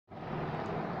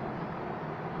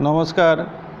नमस्कार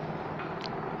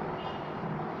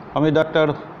আমি ডাক্তার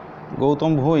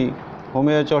গৌতম ভুঁই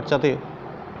হোমিও চর্চাতে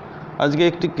আজকে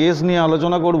একটি কেস নিয়ে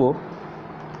আলোচনা করব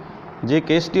যে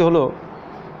কেসটি হলো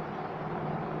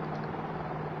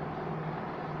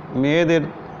মেয়েদের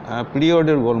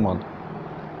পিরিয়ডের গোলমাল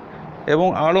এবং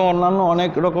আরও অন্যান্য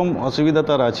অনেক রকম অসুবিধা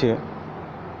তার আছে।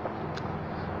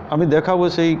 আমি দেখাবো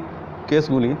সেই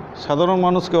কেসগুলি সাধারণ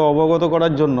মানুষকে অবগত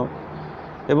করার জন্য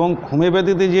এবং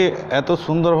হোমিওপ্যাথিতে যে এত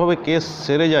সুন্দরভাবে কেস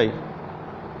সেরে যায়,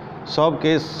 সব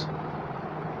কেস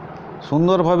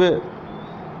সুন্দরভাবে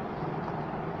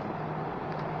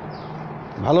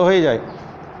ভালো হয়ে যায়,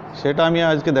 সেটা আমি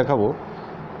আজকে দেখাবো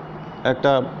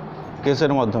একটা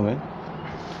কেসের মাধ্যমে।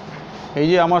 এই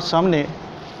যে আমার সামনে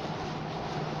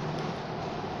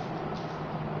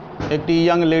একটি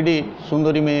ইয়াং লেডি,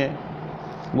 সুন্দরী মেয়ে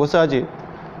বসে আছে।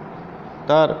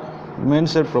 তার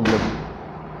মেন্সের প্রবলেম,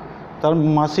 তার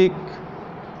মাসিক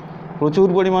প্রচুর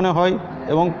পরিমাণে হয়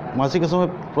এবং মাসিকের সময়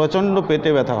প্রচণ্ড পেটে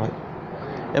ব্যথা হয়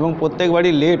এবং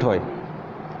প্রত্যেকবারই লেট হয়।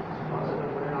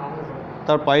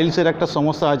 তার পাইলসের একটা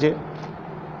সমস্যা আছে,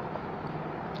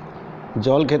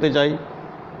 জল খেতে চাই,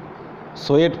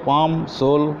 সোয়েট, পাম,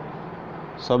 সোল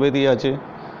সবেতেই আছে।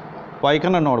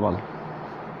 পায়খানা নর্মাল,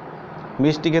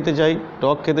 মিষ্টি খেতে চাই,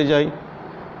 টক খেতে চাই,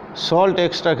 সল্ট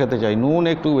এক্সট্রা খেতে চাই, নুন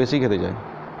একটু বেশি খেতে চাই,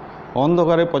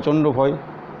 অন্ধকারে প্রচণ্ড ভয়,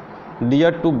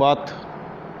 dear to bath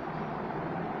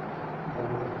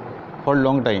for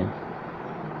long time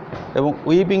এবং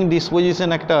উইপিং ডিসপোজিশন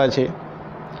একটা আছে।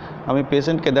 আমি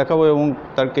পেশেন্টকে দেখাবো এবং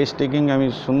তার কেস টেকিং আমি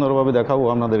সুন্দরভাবে দেখাবো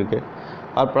আপনাদেরকে।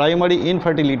 আর প্রাইমারি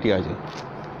ইনফার্টিলিটি আছে,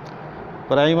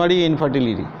 প্রাইমারি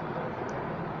ইনফার্টিলিটি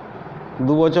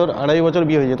 2 বছর 2.5 বছর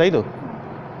বিয়ে হয়েছে, তাই তো?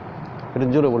 এটা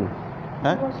জোরে বলুন।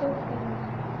 হ্যাঁ,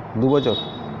 2 বছর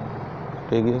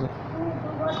ঠিক আছে।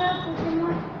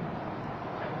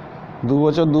 2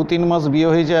 বছর 2-3 মাস বিয়ে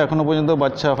হয়েছে, এখনও পর্যন্ত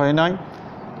বাচ্চা হয় নাই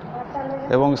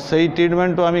এবং সেই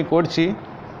ট্রিটমেন্টও আমি করছি।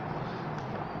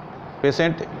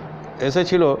 পেশেন্ট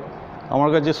এসেছিল আমার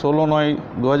কাছে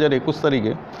 16/9/2021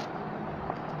 তারিখে।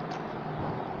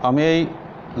 আমি এই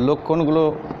লক্ষণগুলো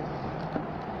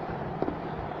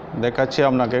দেখাচ্ছি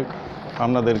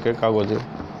আপনাদেরকে কাগজে।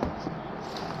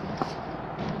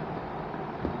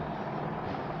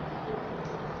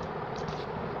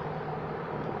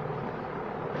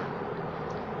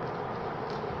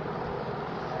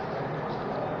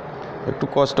 একটু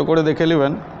কষ্ট করে দেখে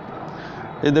নেবেন।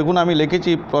 এই দেখুন, আমি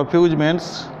লিখেছি প্রফিউজ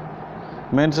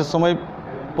মেন্সের সময়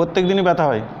প্রত্যেক দিনই ব্যথা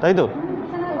হয়, তাই তো?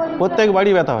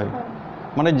 প্রত্যেকবারই ব্যথা হয়,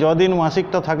 মানে যদিন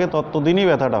মাসিকটা থাকে ততদিনই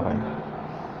ব্যথাটা হয়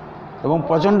এবং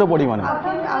প্রচণ্ড পরিমাণে।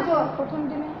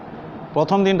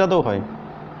 প্রথম দিনটাতেও হয়,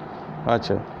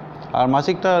 আচ্ছা। আর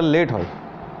মাসিকটা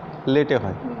লেটে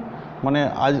হয়, মানে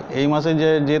আজ এই মাসে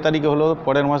যে তারিখে হলো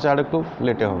পরের মাসে আর একটু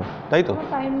লেটে হবে, তাই তো?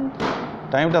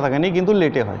 টাইমটা থাকেনি কিন্তু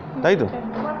লেটে হয়, তাই তো?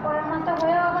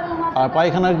 আর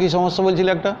পায়খানার কি সমস্যা বলছিল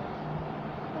একটা?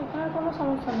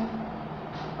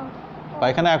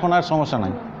 পায়খানা এখন আর সমস্যা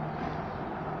নাই।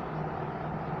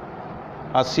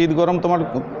 আর শীত গরম তোমার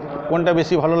কোনটা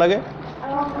বেশি ভালো লাগে?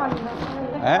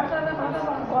 হ্যাঁ,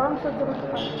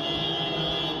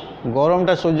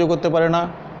 গরমটা সহ্য করতে পারে না।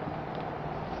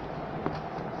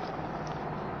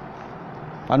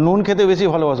 আর নুন খেতে বেশি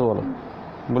ভালোবাসো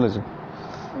বলেছে,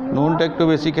 নুনটা একটু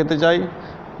বেশি খেতে চাই।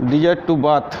 ডিজায়ার টু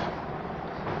বাথ,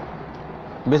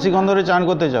 বেশিক্ষণ ধরে চান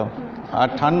করতে চাও আর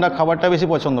ঠান্ডা খাবারটা বেশি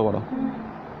পছন্দ করো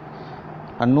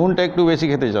আর নুনটা একটু বেশি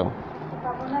খেতে চাও।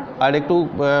 আর একটু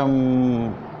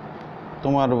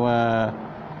তোমার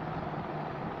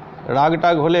রাগ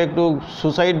টাগ হলে একটু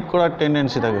সুসাইড করার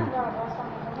টেন্ডেন্সি থাকে,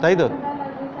 তাই তো?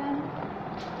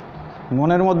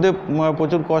 মনের মধ্যে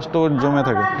প্রচুর কষ্ট জমে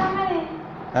থাকে।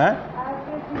 হ্যাঁ,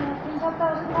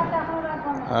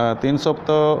 3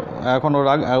 সপ্তাহ এখনও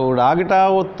রাগটা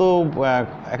ওর তো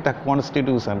একটা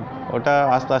কনস্টিটিউশন, ওটা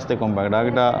আস্তে আস্তে কমবে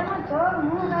রাগটা।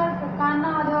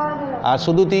 আর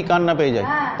শুধু তুই কান্না পেয়ে যায়,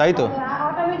 তাই তো?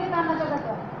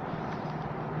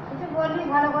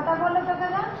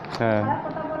 হ্যাঁ,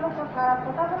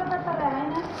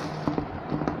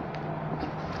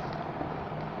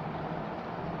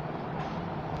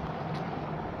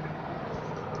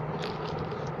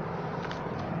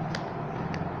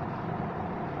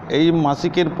 এই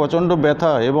মাসিকের প্রচণ্ড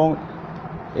ব্যথা এবং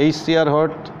HCR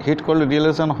hot, hit cold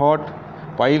relation hot,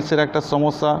 পাইলসের একটা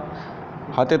সমস্যা,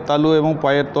 হাতের তালু এবং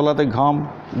পায়ের তলাতে ঘাম,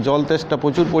 জল তেষ্টা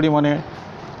প্রচুর পরিমাণে,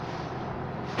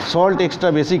 সল্ট এক্সট্রা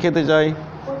বেশি খেতে চাই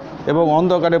এবং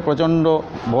অন্ধকারে প্রচণ্ড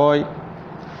ভয়,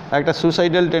 একটা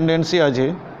সুসাইডাল টেন্ডেন্সি আছে,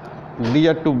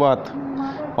 ডিজায়ার টু বাথ,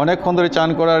 অনেকক্ষণ ধরে চান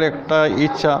করার একটা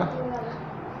ইচ্ছা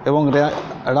এবং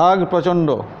রাগ প্রচণ্ড,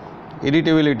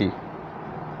 ইরিটেবিলিটি।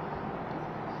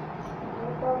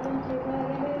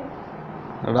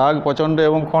 রাগ প্রচণ্ড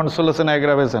এবং কনসোলেশন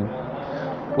অ্যাগ্রাভেশন।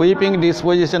 উইপিং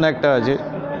ডিসপোজিশন একটা আছে।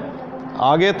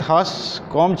 আগে থার্স্ট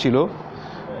কম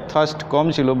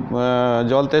ছিল,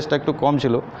 জল তেষ্টা একটু কম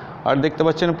ছিল। আর দেখতে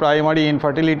পাচ্ছেন প্রাইমারি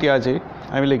ইনফার্টিলিটি আছে,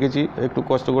 আমি লিখেছি, একটু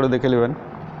কষ্ট করে দেখে নেবেন।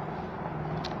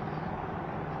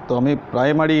 তো আমি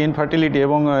প্রাইমারি ইনফার্টিলিটি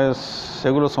এবং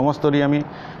সেগুলো সমস্তরই আমি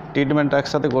ট্রিটমেন্ট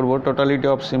একসাথে করব, টোটালিটি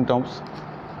অফ সিমটমস।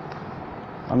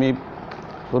 আমি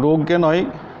রোগকে নয়,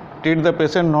 treat the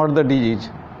patient not the disease.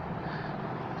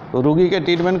 রোগীকে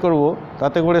ট্রিটমেন্ট করব,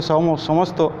 তাতে করে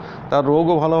সমস্ত তার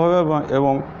রোগও ভালো হবে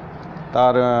এবং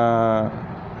তার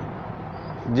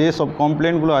যে সব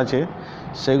কমপ্লেনগুলো আছে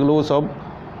সেগুলোও সব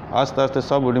আস্তে আস্তে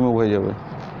সব রিমুভ হয়ে যাবে।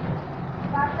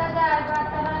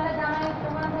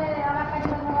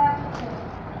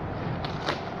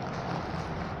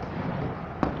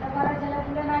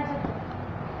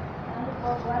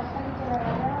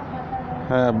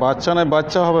 হ্যাঁ, বাচ্চা নয়,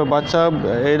 বাচ্চা হবে। বাচ্চা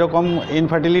এইরকম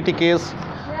ইনফার্টিলিটি কেস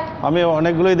আমি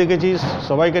অনেকগুলোই দেখেছি,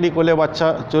 সবাইকারই কোলে বাচ্চা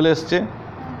চলে এসছে,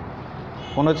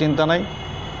 কোনো চিন্তা নাই।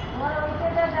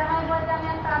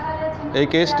 এই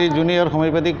কেসটি জুনিয়র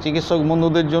হোমিওপ্যাথিক চিকিৎসক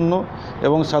বন্ধুদের জন্য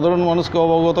এবং সাধারণ মানুষকে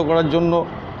অবগত করার জন্য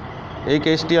এই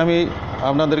কেসটি আমি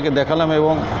আপনাদেরকে দেখালাম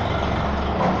এবং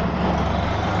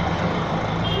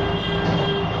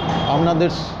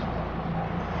আপনাদের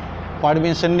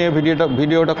পারমিশন নিয়ে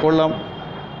ভিডিওটা করলাম,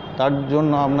 তার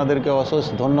জন্য আপনাদেরকে অশেষ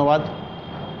ধন্যবাদ।